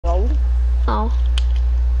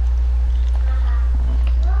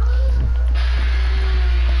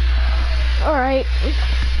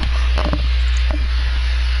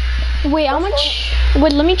Wait, how much?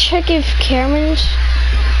 Wait, let me check if Cameron's.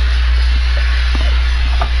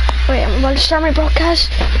 Wait, I'm about to start my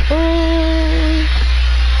broadcast.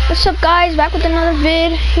 What's up, guys? Back with another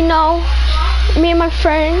vid. You know, me and my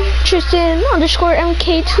friend Tristan underscore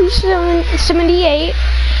MK2778,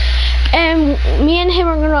 and me and him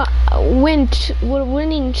are gonna win. We're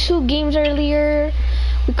winning 2 games earlier.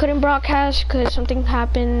 We couldn't broadcast because something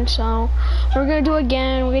happened, so we're gonna do it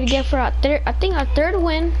again. We're gonna get for our third, I think our 3rd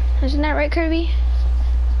win. Isn't that right, Kirby?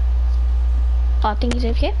 Oh, I think he's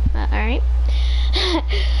AFK. All right.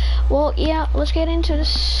 Well, yeah, let's get into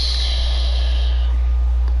this.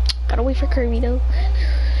 Gotta wait for Kirby though.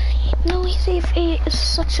 No, he's AFK. It's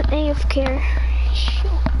such an AFK.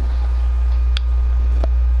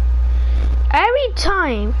 Every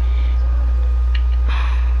time.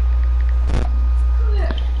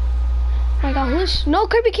 Oh my God, who's? No,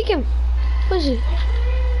 Kirby, kick him. Who is it?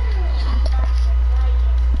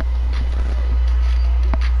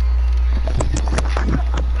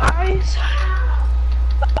 Guys.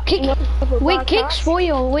 Kick. Wait, kick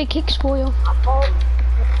spoil. Wait, kick spoil.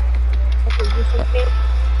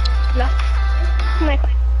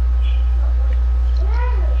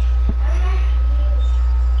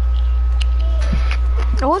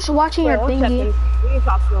 I was watching your thingy.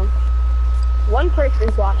 One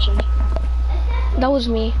person's watching. That was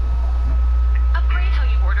me. Upgrade how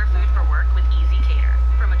you order food for work with Easy Cater.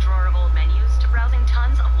 From a drawer of old menus to browsing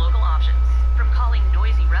tons of local options. From calling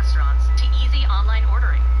noisy restaurants to easy online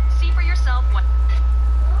ordering. See for yourself what.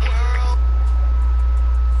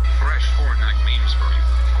 Fresh Fortnite memes for you.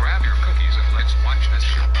 Grab your cookies and let's watch this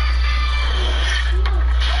show.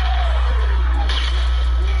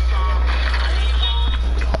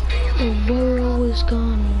 The world is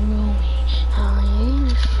gonna roll me.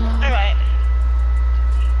 Alright.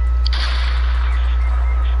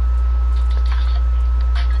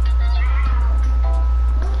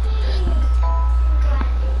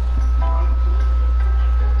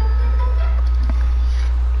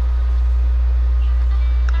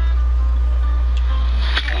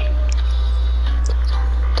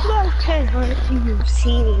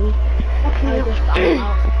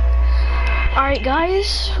 Alright,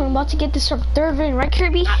 guys, we're about to get this our 3rd win, right,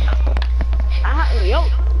 Kirby? Yo,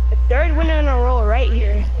 the 3rd win in a row right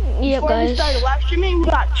here. Yep, Before guys. we started live streaming, we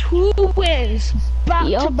got 2 wins back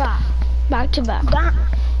to back. Back to back. Back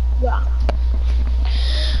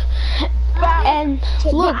And to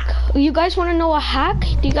look, back. you guys want to know a hack?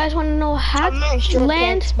 Do you guys want to know a hack?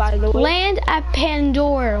 Pants, by the way. Land at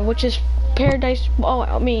Pandora, which is paradise. Oh,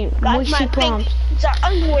 I mean, That's moisty my palms. thing. It's our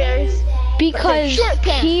underwears. Because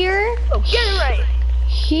here, So get it right.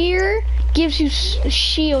 here gives you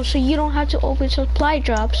shield, so you don't have to open supply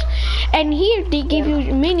drops. And here they give you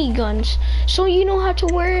miniguns, so you don't have to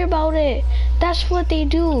worry about it. That's what they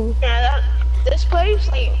do. Yeah, this place,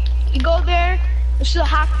 like, you go there. This is a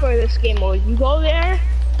hack for this game mode. You go there,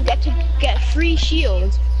 you get to get free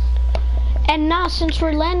shields. And now, since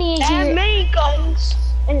we're landing And here, many guns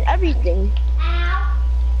and everything.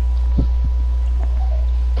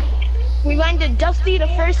 We landed Dusty the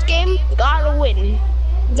first game, got a win.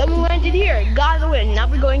 Then we landed here, got a win. Now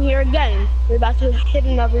we're going here again. We're about to hit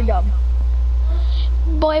another dub.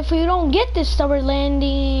 but if we don't get this, then we're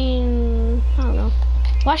landing. I don't know.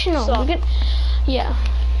 Well, actually, no. So- We're good. Yeah.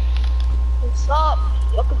 What's up?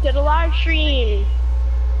 Welcome to the live stream.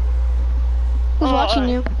 Who's watching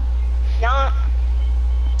you? Now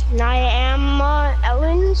I am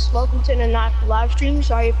Ellens. Welcome to the live stream.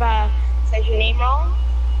 Sorry if I said your name wrong.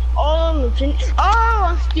 Oh,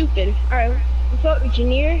 I'm stupid. Alright, we put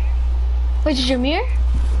Engineer. Wait, is Jameer?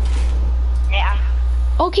 Yeah.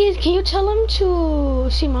 Okay, can you tell him to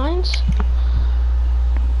see mines?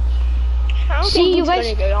 I don't think he's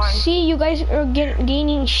gonna go on. See, you guys are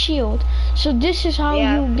gaining shield. So this is how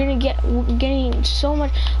Yeah. you're gonna getting so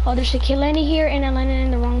much. Oh, there's a kill landing here, and I landed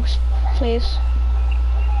in the wrong place.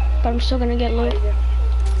 But I'm still gonna get loot.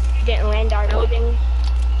 Didn't land our loading.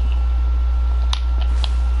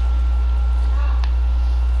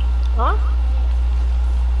 Huh?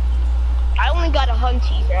 I only got a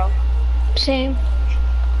hunty, bro. Same.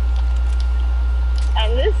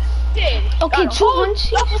 And this kid Okay, got a 2 whole hunties?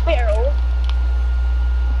 double barrel.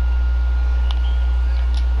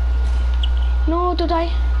 No, don't die.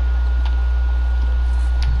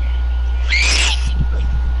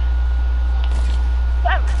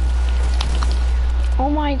 Oh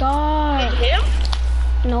my god. Him?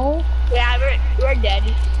 No. Yeah, we're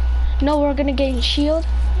dead. No, we're gonna get shield.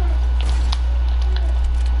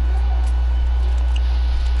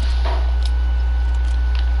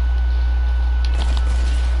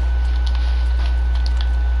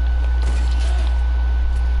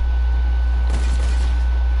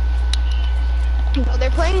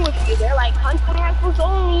 They're like hunting rifles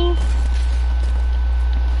only.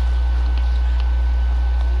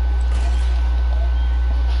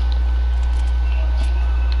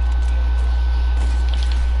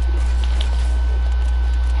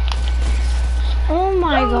 Oh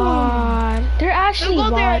my god. They're actually We'll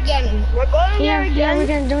go there bots. again. We're going there again. Yeah, we're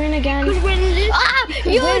gonna do it again. Could win this. Ah!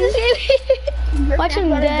 Yo, this game. Watch him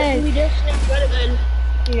dead. We just better than,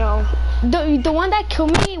 you know. The one that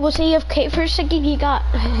killed me was AFK for a second. He got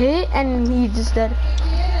hit and he just dead,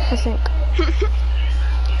 I think.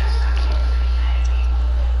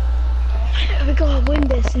 We're gonna win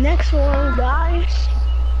this next one, guys.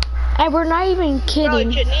 And we're not even kidding.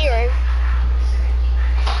 Engineering.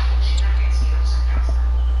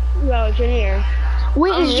 Well, engineer.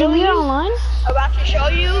 Wait, is Julia online? I'm about to show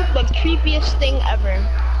you the creepiest thing ever.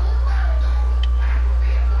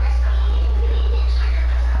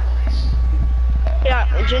 Yeah,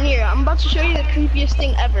 engineer, I'm about to show you the creepiest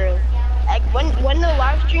thing ever. Like when the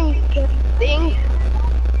live stream thing,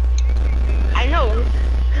 I know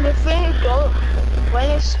the thing go when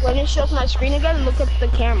it shows my screen again, look at the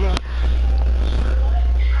camera.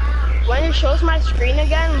 When it shows my screen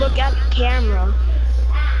again, look at the camera.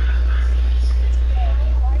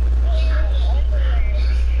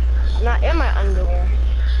 I'm not in my underwear.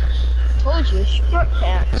 Told you, short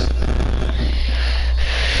pants.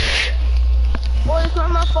 Boy, it's not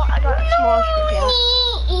my fault. I got small short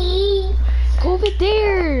pants. Go over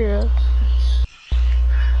there.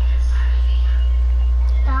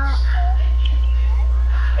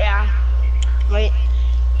 Yeah. Wait.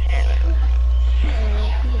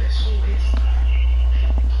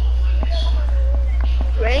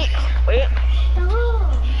 Wait. Wait.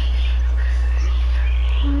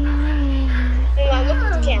 Hang on, look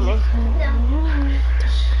at the camera.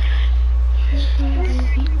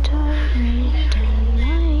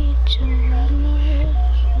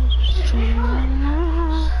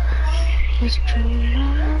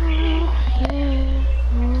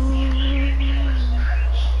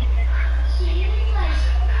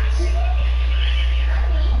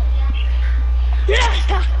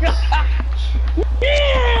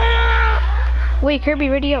 Wait, Kirby,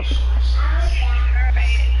 ready up.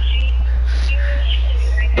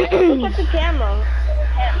 Look at the camera.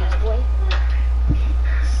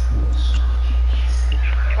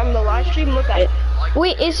 On the live stream, look at it.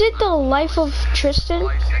 Wait, is it the life of Tristan?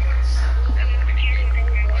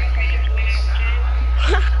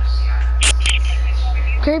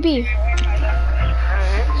 Kirby,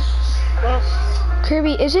 Well,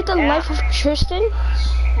 Kirby, is it the life of Tristan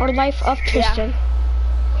or life of Tristan?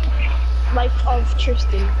 life of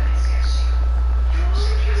Tristan.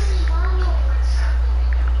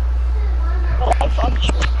 Life of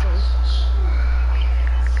Tristan.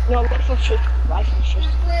 No, life of Tristan. Life of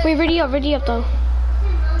Tristan. Wait, ready up though.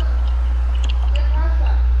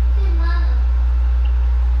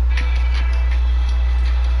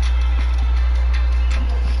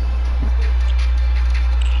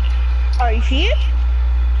 Are you here?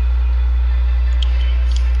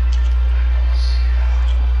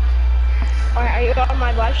 Alright, are you on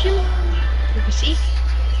my live stream? You can see.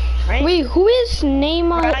 Right? Wait, who is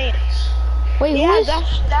Neymar? Ryan. Wait, who Yeah, is?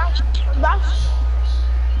 that's.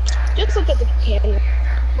 Just look at the camera.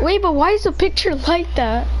 Wait, but why is the picture like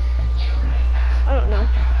that? I don't know.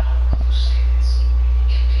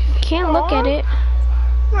 Can't look at it.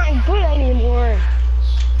 Not good anymore.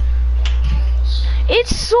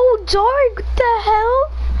 It's so dark. What the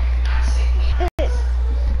hell?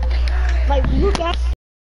 Like, look at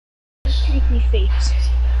his creepy face.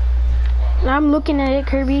 I'm looking at it,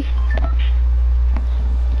 Kirby.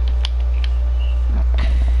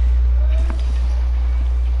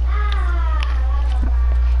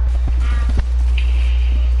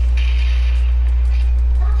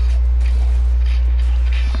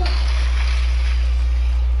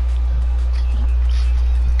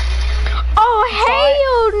 Oh,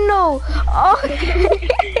 hell no! Oh,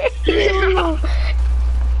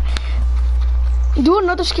 do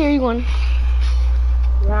another scary one.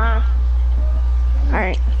 Nah.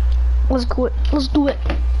 Alright. Let's do it.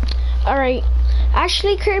 Alright.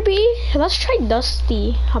 Actually, Kirby, let's try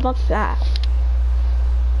Dusty. How about that?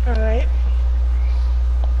 Alright.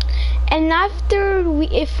 And after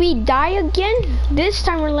if we die again, this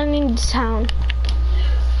time we're learning the sound.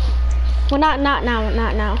 Well, not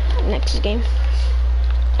now. Next game.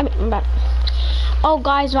 I mean, but. Oh,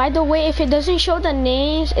 guys, by the way, if it doesn't show the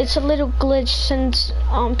names, it's a little glitch since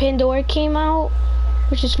Pandora came out,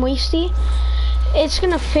 which is Moisty. It's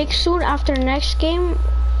gonna fix soon after next game,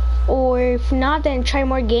 or if not, then try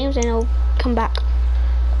more games and it'll come back.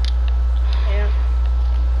 Yeah.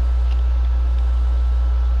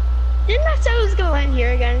 I said it was gonna land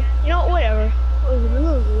here again. You know, whatever.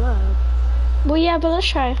 Well, yeah, but let's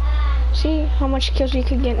try. See how much kills we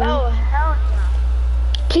could get now. Oh, hell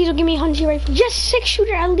yeah. Please don't give me a Hunji rifle. Yes,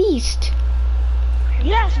 6-shooter at least.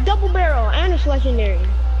 Yes, double barrel, and it's legendary.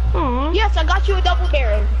 Aww. Yes, I got you a double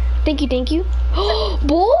barrel. Thank you, thank you.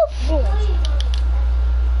 Both?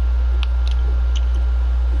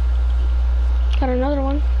 Got another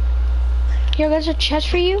one. Here, there's a chest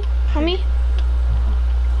for you, homie.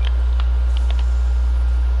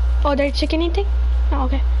 Oh, did I take anything? Oh,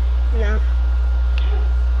 okay. No.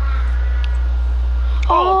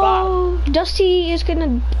 Oh, Dusty is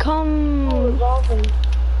gonna come.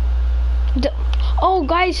 Oh,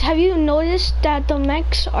 guys, have you noticed that the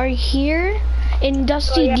mechs are here in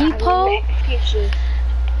Dusty Depot?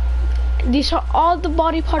 These are all the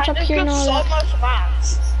body parts up here now. So much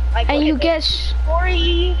max. Like, And you get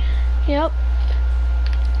 40. Yep.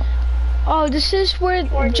 Oh, this is where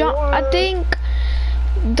John. I think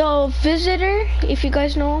the visitor, if you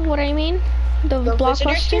guys know what I mean, the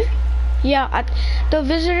blockbuster. Yeah, the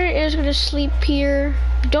visitor is gonna sleep here.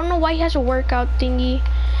 Don't know why he has a workout thingy.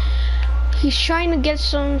 He's trying to get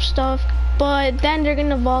some stuff, but then they're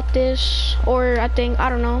gonna vault this, or I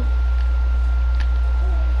don't know.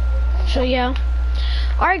 So yeah.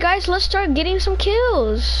 Alright guys, let's start getting some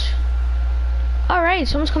kills. Alright,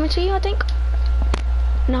 someone's coming to you, I think.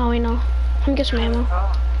 No, wait, no. Let me get some ammo.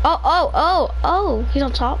 Oh, he's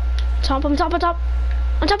on top. On top.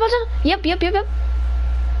 Yep.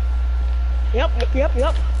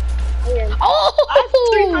 Oh!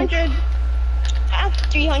 I have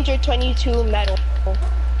 322 metal.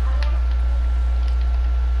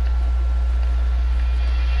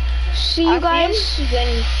 See you guys.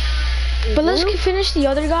 But let's finish the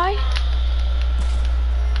other guy.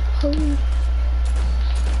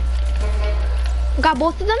 Got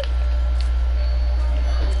both of them?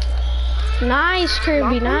 Nice,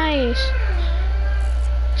 Kirby, nice.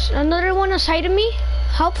 Another one aside of me.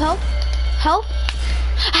 Help.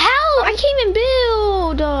 I can't even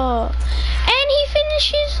build. And he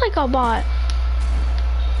finishes like a bot.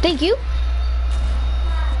 Thank you.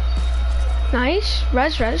 Nice.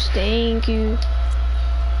 Res. Thank you.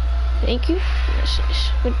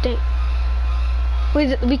 Nice. Good thing.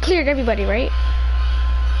 We cleared everybody, right?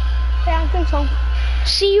 Yeah, I think so.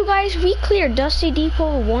 See you guys, we cleared Dusty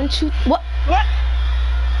Depot 1, 2. What?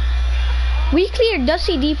 We cleared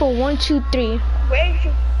Dusty Depot 1, 2, 3. Way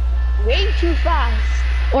too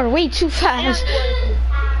fast. Or way too fast.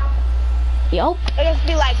 Yup. It just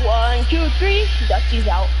be like 1, 2, 3. Dusty's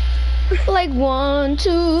out. Like 1,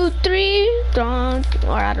 2, 3. Or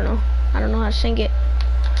I don't know. I don't know how to sing it.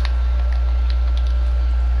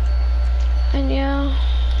 And yeah.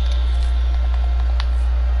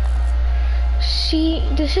 See,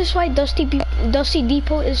 this is why Dusty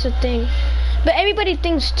Depot is the thing. But everybody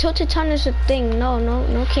thinks Tilted Town is a thing. No,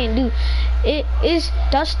 can't do. It is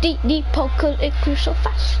Dusty Depot cause it grew so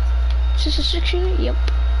fast. Is this a 6-shooter? Yep.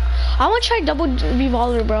 I want to try double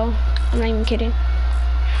revolver, bro. I'm not even kidding.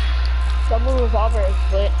 Double revolver is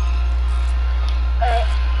lit.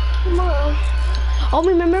 Come on. Oh,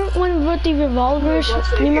 remember when with the revolvers?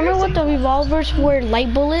 Remember what the revolvers were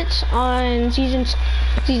light bullets on season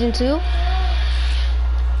 2?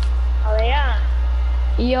 Oh yeah.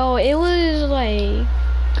 Yo, it was like,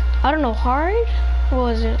 I don't know, hard? What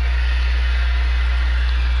was it?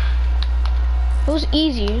 It was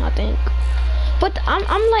easy, I think. But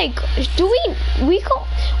I'm like, we go?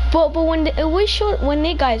 But when it showed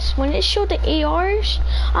the ARs,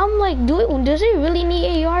 I'm like, does it really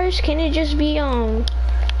need ARs? Can it just be you know?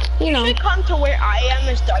 You should come to where I am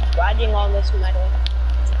and start grinding on this metal.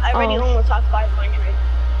 I already almost have 500.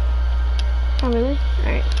 Oh really?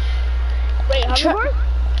 Alright. Wait, how many more?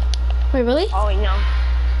 Wait, really? Oh wait, no.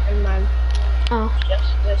 Never mind. Oh.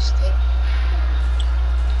 Just this thing.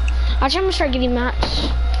 Actually, I'm gonna start getting mats.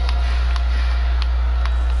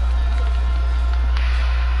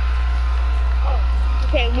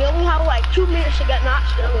 Okay, we only have like 2 minutes to get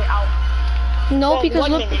mats, then we're out. No, well, because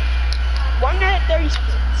 1 look. minute. 1 minute 30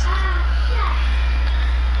 seconds.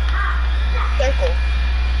 Circle.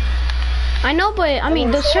 I know, but I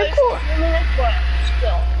mean the circle. 2 minutes, but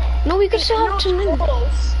still. No, we could still have 2 minutes.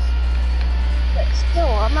 But still,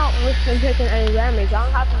 I'm not risking taking any damage. I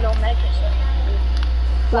don't have no measures.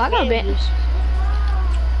 Well, I got a bit.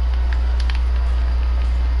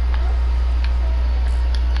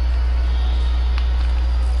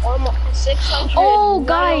 Almost 600. Oh,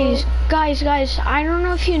 guys, I don't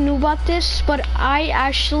know if you knew about this, but I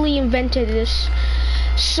actually invented this.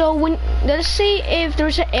 So when, let's say if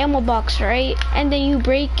there's an ammo box, right, and then you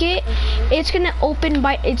break it, it's gonna open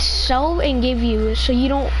by itself and give you, so you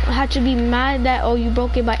don't have to be mad that, oh, you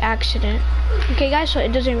broke it by accident. Okay guys, so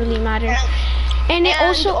it doesn't really matter. And it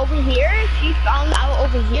also, over here, she found out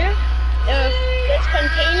over here, there's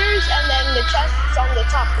containers and then the chest is on the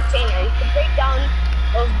top container. You can break down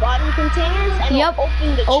those bottom containers and yep,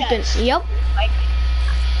 open the chest. Yep. Like,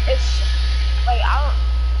 it's, like, I don't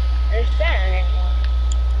understand anymore.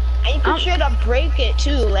 And you can straight up break it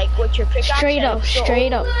too, like with your pickaxe. Straight up.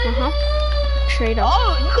 Straight up.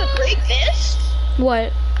 Oh, you could break this?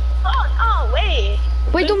 What? Oh, wait.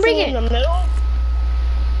 Wait, don't break it. In the middle?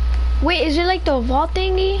 Wait, is it like the vault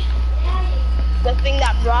thingy? The thing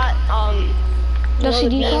that brought, the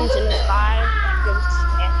CD beams in the sky.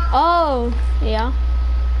 Oh, yeah.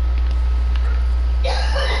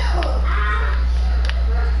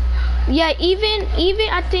 Yeah, even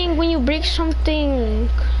I think when you break something,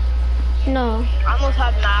 no. I almost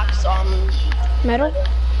have max metal.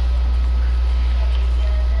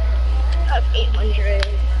 I have 800.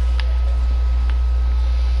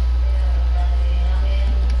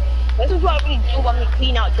 This is what we do when we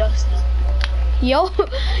clean out Dusty. Yo.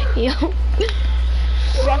 We have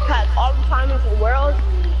all the time in the world.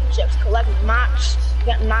 Just collect max,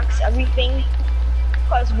 get max everything.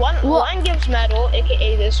 Because one gives metal,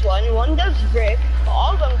 aka this one gives brick.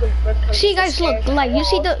 All of them give brick. See guys, look, like you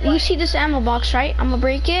see this ammo box, right? I'm gonna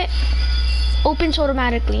break it. Opens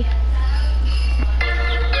automatically.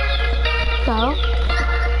 So,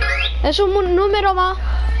 es un número más.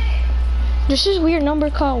 This is weird number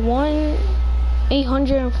called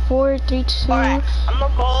 1-800-432. Alright, I'm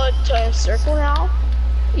gonna go to a circle now.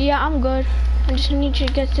 Yeah, I'm good. I just need you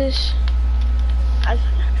to get this.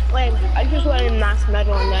 Wait, I just wanted mass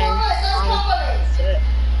metal and then that's it.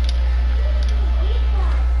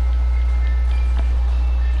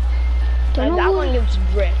 And that one gives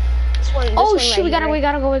brick. This one, oh shoot, we gotta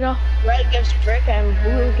go. Red gives brick and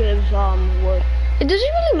blue gives wood. It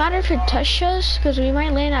doesn't really matter if it touches us, because we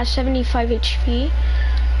might land at 75 HP.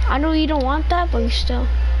 I know you don't want that, but still.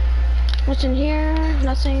 What's in here?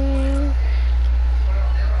 Nothing.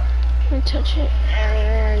 Let me touch it.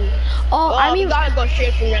 And oh, I mean, we gotta go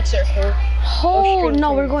straight from that circle. Oh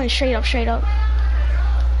no, we're going straight up.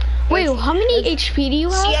 Wait, how many HP do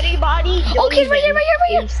you have? See anybody? Okay, right here.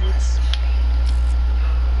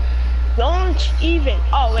 Don't even.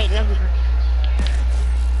 Oh wait, never mind.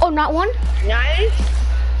 Oh, not one? Nice.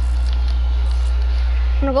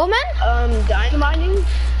 Wanna go, man? Dynamiting.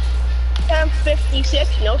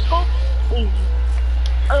 1056, no scope. Easy.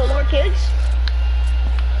 Oh, more kids.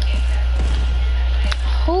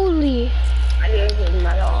 Holy. I didn't hit him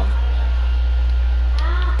at all.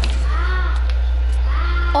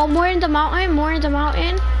 Oh, more in the mountain.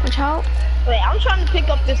 Watch out. Wait, I'm trying to pick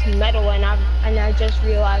up this metal and I just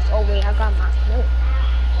realized, oh wait, I got my metal.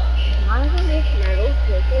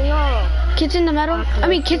 No. Kids in the metal? I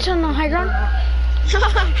mean, kids on the high ground?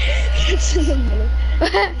 Kids in the metal.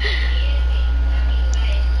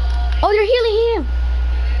 Oh, they're healing him.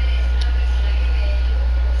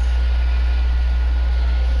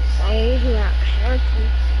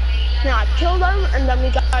 Now I kill them and then we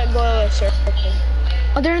gotta go to a circle.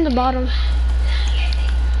 Oh, they're in the bottom.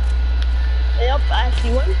 Yep, I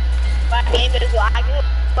see one. My game is lagging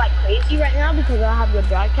like crazy right now because I have the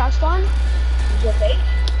broadcast on. Is it okay?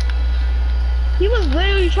 He was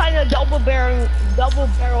literally trying to double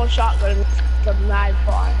barrel shotgun the mad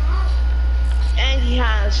far. And he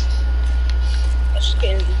has a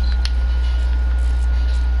skin.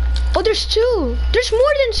 Oh, there's two. There's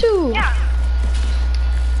more than two. Yeah.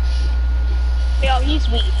 Yo, he's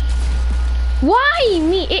weak. Why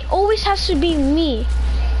me? It always has to be me.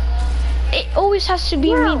 It always has to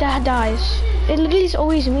be me that dies. It literally is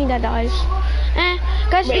always me that dies.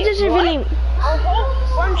 Guys, wait, it doesn't what? really. A whole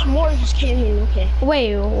bunch more just came in, okay.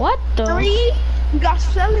 Wait, what the? 3? We got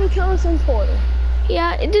 7 kills in total.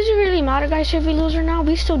 Yeah, it doesn't really matter, guys. If we lose or not,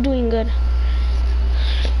 we're still doing good.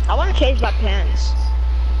 I want to change my pants.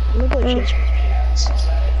 I'm gonna go change my pants.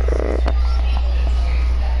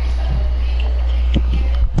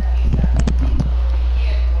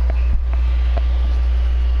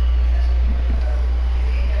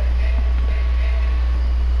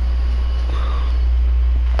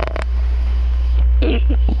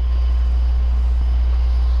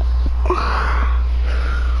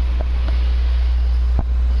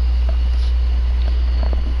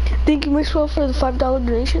 Thank you, Maxwell, for the $5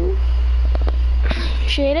 donation.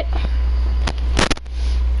 Appreciate it.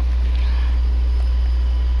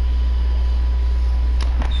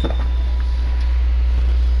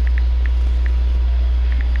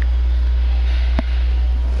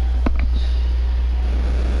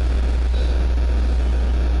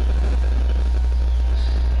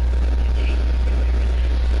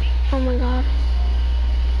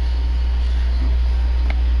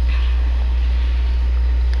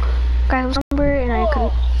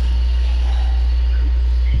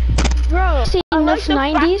 nerfed the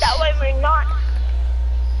fact 90s? that way we're not.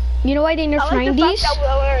 You know why they I nerfed like the 90s? fact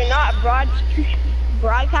that we're not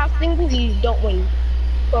broadcasting. We don't win.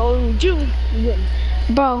 But when we do, we win.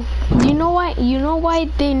 Bro, you know why? You know why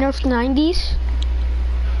they nerfed 90s?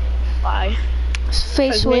 Why? Face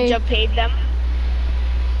Because sway, Ninja paid them.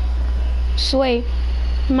 sway,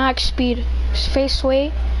 max speed, face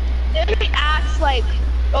sway. Did they ask like,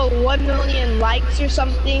 1 million likes or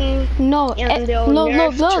something? No, And they'll no,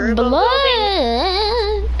 nerf turbo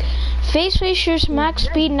building. Face sway shares max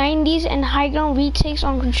speed 90s and high ground retakes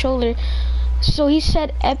on controller. So he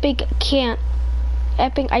said Epic can't.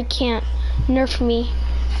 Epic, I can't. Nerf me.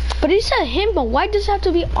 But he said him, but why does it have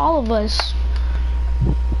to be all of us?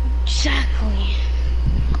 Exactly.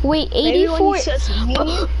 Wait, Maybe when 84. he says me,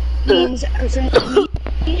 means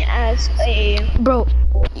as a. Bro,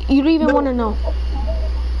 you don't even want to know.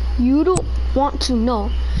 You don't want to know.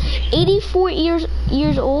 84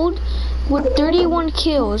 years old with 31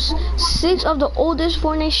 kills. 6 of the oldest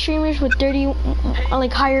Fortnite streamers with 30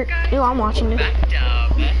 like higher. Yo, I'm watching this.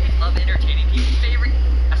 Love entertaining people. Favorite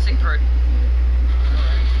classic part.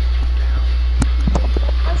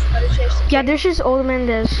 Yeah, there's this old man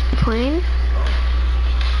that's playing.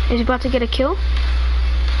 He's about to get a kill.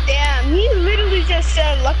 Damn, he literally just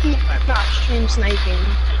said, "Lucky I'm not stream sniping."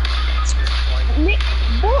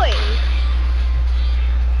 Boy,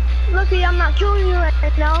 lucky I'm not killing you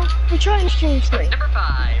right now. We're trying to stream snipe. Number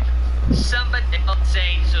 5. Somebody else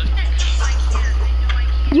say so.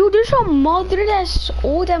 Yo, there's a mother that's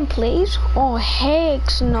old and plays? Oh, heck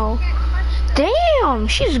no. Damn,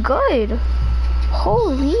 she's good.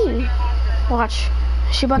 Holy. Watch.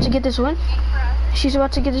 She about to get this win? She's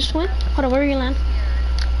about to get this win? Hold on, where are you land?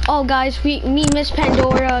 Oh, guys, me miss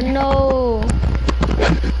Pandora. No.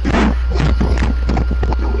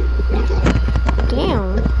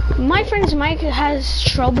 Damn. My friend's mic has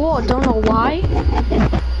trouble. I don't know why.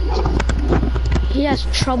 He has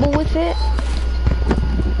trouble with it.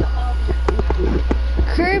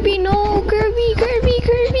 Kirby, no, Kirby, Kirby,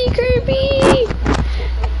 Kirby, Kirby.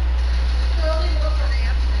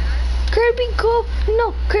 Kirby, go.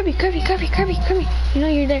 No, Kirby, Kirby, Kirby, Kirby, Kirby. You know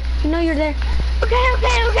you're there. You know you're there.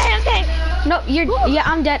 Okay. No, yeah,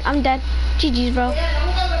 I'm dead. I'm dead. GG's, bro.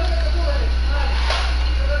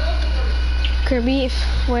 Kirby,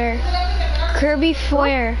 where? Kirby,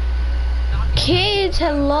 where? Kids,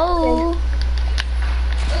 hello.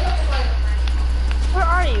 Where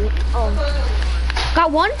are you? Oh.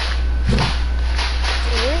 Got one?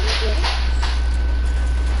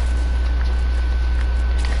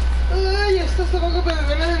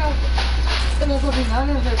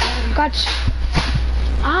 Got.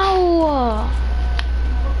 Ow.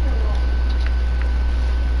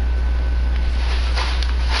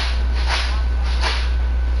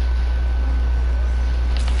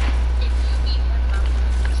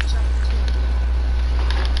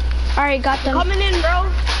 Alright, got them. Coming in, bro.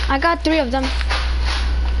 I got 3 of them.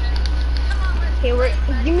 Okay,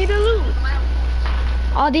 give me the loot.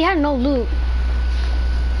 Oh, they have no loot.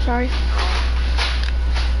 Sorry.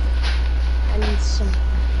 I need some.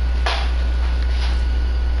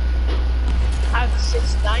 I have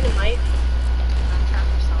 6 dynamite.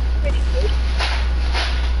 Pretty good.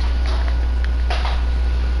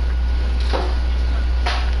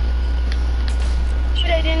 Shit,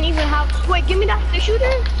 I didn't even have. Wait, give me that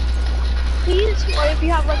shooter, please. Or if you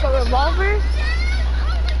have like a revolver.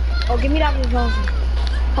 Oh, give me that revolver.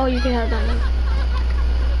 Oh, you can have that one.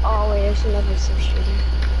 Oh wait, there's another 6 shooter.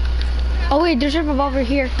 Oh wait, there's a revolver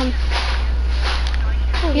here. Come.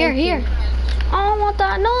 Here, here. Oh, I want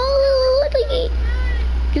that. No.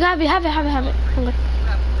 You have it. Hold on. 5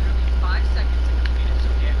 seconds to complete it, so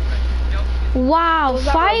yeah, nope. Wow, Was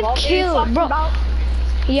that 5 revolver you're kills, talking bro. about?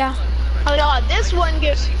 Yeah. Oh no, this one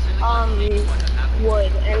gives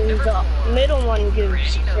wood, and the middle one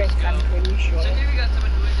gives brick. I'm pretty sure. So here we got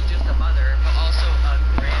someone who isn't just a mother, but also a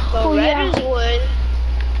grandmother. So Oh, red yeah. is wood,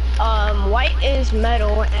 white is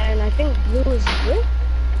metal, and I think blue is wood.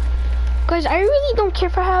 Guys, I really don't care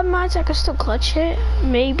if I have mods. I can still clutch it.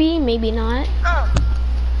 Maybe, maybe not.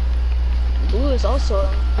 Blue is also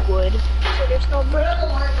wood, so there's no brick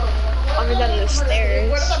other than the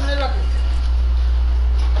stairs.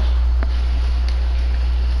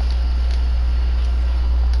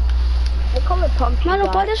 What color pump you Mano,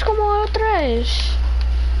 got? puedes como otra vez.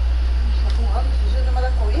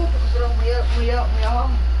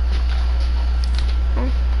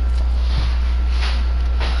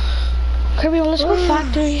 Kirby, let's go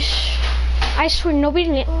factories. I swear,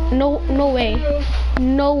 nobody, no way.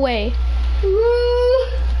 No way. No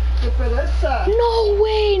way, So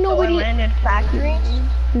I nobody. landed factories.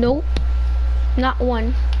 Nope. Not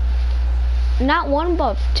one. Not 1,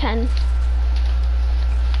 but 10.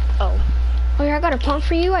 Oh. Oh yeah, I got a pump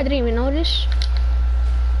for you. I didn't even notice.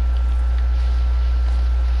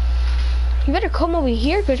 You better come over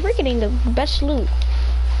here because we're getting the best loot.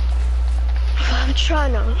 I'm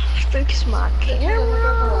trying to fix my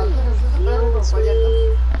camera.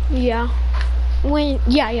 Yeah.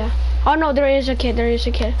 Yeah. Oh no, there is a kid.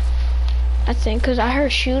 I think, because I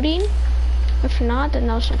heard shooting. If not, then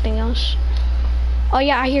that was something else. Oh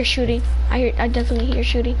yeah, I hear shooting. I definitely hear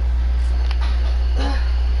shooting.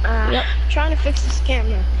 Yep. Trying to fix this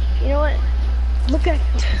camera. You know what? Look at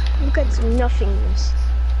some nothingness.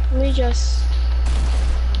 Let me just.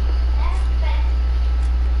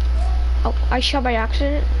 Oh, I shot by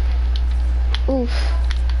accident. Oof.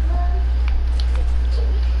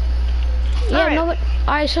 Yeah, Alright. no, but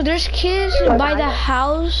alright. So there's kids by the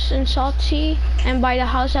house in Salty, and by the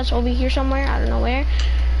house that's over here somewhere. I don't know where,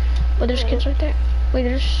 but there's kids right there. Wait,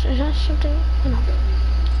 is that something? Oh, no.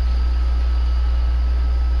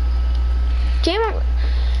 Damn it.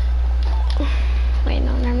 Wait,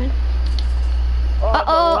 no, never mind.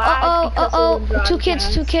 Uh-oh. Two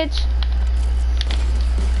kids.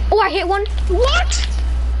 Oh, I hit one. What?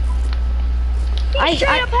 He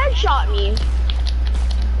straight up headshot me.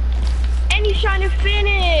 And he's trying to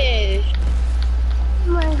finish.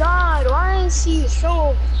 Oh my god, why is he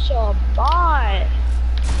so a bot?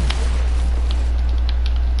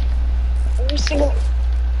 Every single.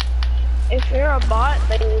 If you're a bot,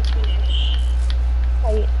 then you finish.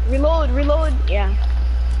 Like, reload, yeah.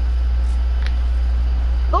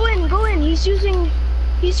 Go in, he's using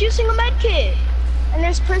a med kit. And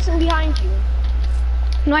there's a person behind you.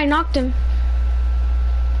 No, I knocked him.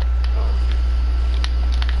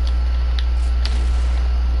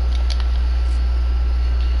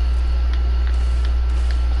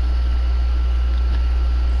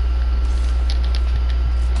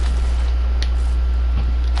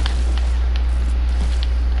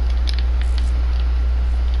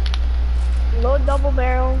 Load double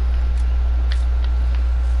barrel.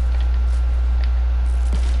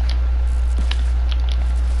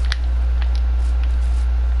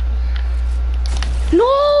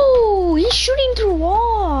 No, he's shooting through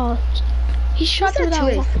walls. He shot through that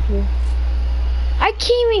wall. I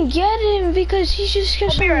can't even get him because he's just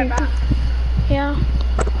I'll be right back. Yeah.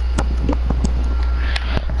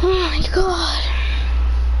 Oh my god.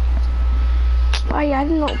 I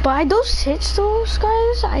don't know, but those hits, those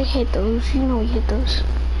guys, I hit those. You know, we hit those.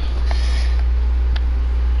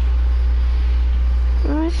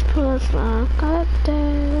 Let's put back up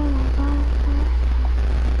there.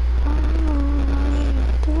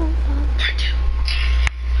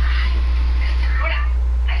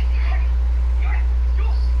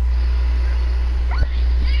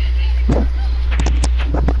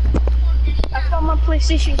 I found my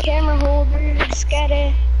PlayStation camera holder. Just get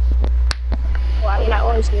it. Well, I mean, I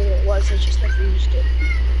always knew what it was. I just never used it.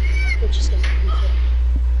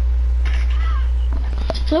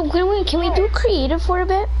 Look, can we do creative for a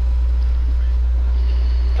bit?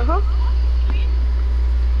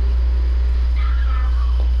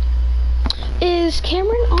 Is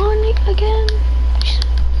Cameron on again?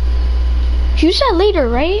 You said later,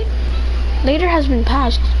 right? Later has been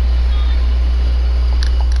passed.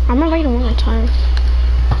 I'm gonna write it one more time.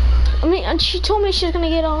 I mean, she told me she's gonna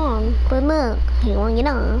get on, but look, you won't get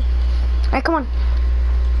on. Alright, come on.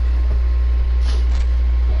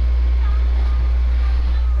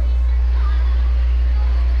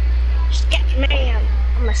 Scat man.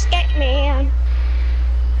 I'm a scat man.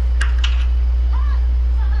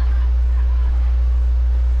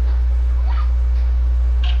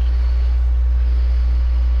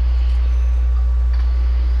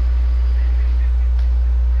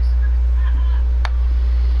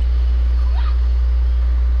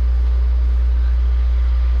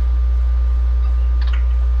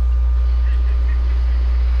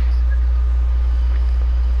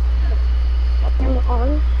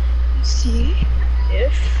 See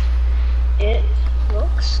if it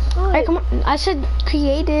looks good. Alright, come on. I said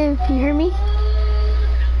creative. Can you hear me?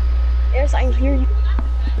 Yes, I can hear you.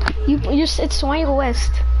 It's Wayne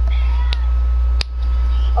West.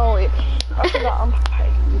 Oh wait, I forgot I'm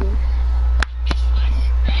hiding.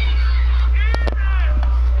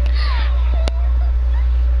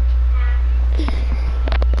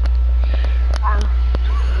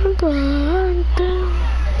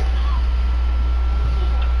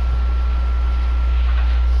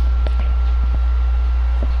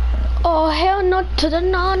 Oh hell no to the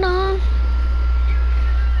no.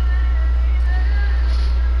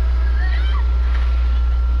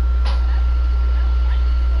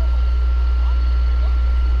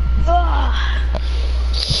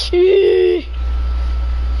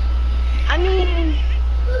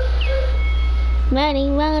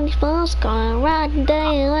 riding round these bus, going riding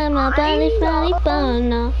day when my body's really fun.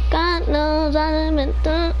 Now God knows I've been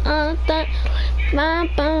through all that. My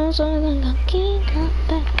bones are gonna keep up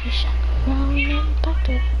back to shot rolling back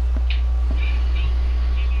to.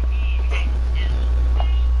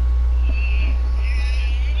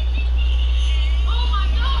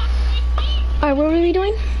 Alright, what are we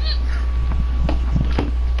doing?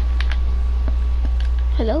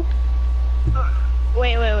 Hello?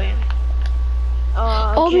 Wait.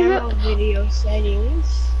 Camera video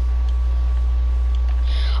settings.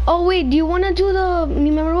 Oh wait, do you want to do the?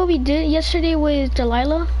 Remember what we did yesterday with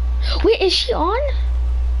Delilah? Wait, is she on?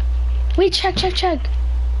 Wait, check. Check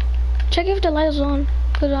if Delilah's on,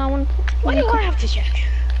 cause I want. Why do I have to check?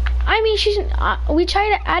 I mean, she's. We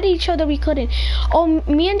tried to add each other, we couldn't. Oh,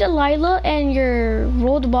 me and Delilah and your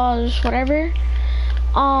road boss, whatever.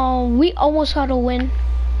 We almost got a win.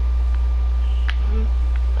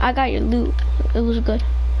 I got your loot. It was good.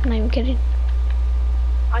 I'm not even kidding.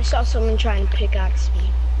 I saw someone trying to pickaxe me,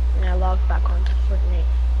 and I logged back onto Fortnite.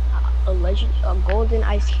 A golden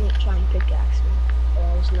ice king trying to pickaxe me, but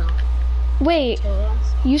I was not. Wait,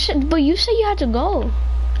 you said you had to go.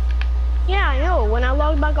 Yeah, I know. When I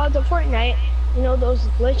logged back onto Fortnite, you know those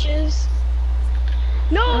glitches?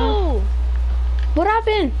 No! What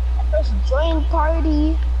happened? Just join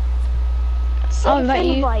party. I'll invite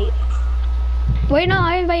you. Invite. Wait, no,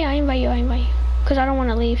 I invite you. Cause I don't want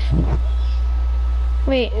to leave.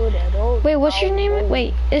 Wait, what's your name?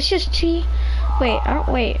 Wait, it's just T. Wait,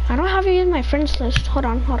 I don't have you in my friends list. Hold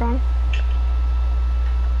on.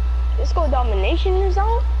 Disco Domination is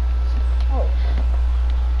out? Oh.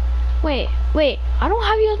 Wait, I don't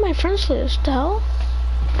have you as my friends list. The hell?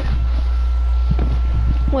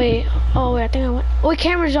 Wait, I think I went. Wait,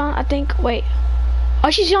 camera's on, I think. Wait. Oh,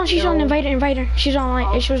 she's on, invite her. She's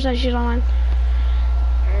online. It shows that she's online.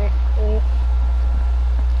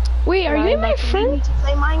 Wait, are you my friend? To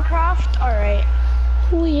play Minecraft? Alright.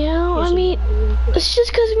 Oh yeah, I mean, it's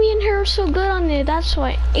just cause me and her are so good on it, that's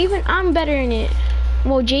why. Even I'm better in it.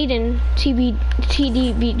 Well, Jaden, TDB,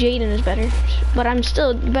 Jaden is better, but I'm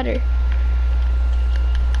still better.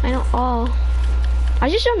 I know all. I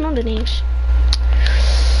just don't know the names.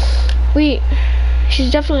 Wait,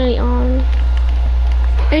 she's definitely on.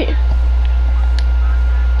 Hey.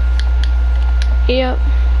 Yep.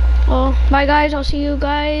 Well, bye guys, I'll see you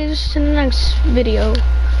guys in the next video.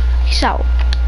 Peace out.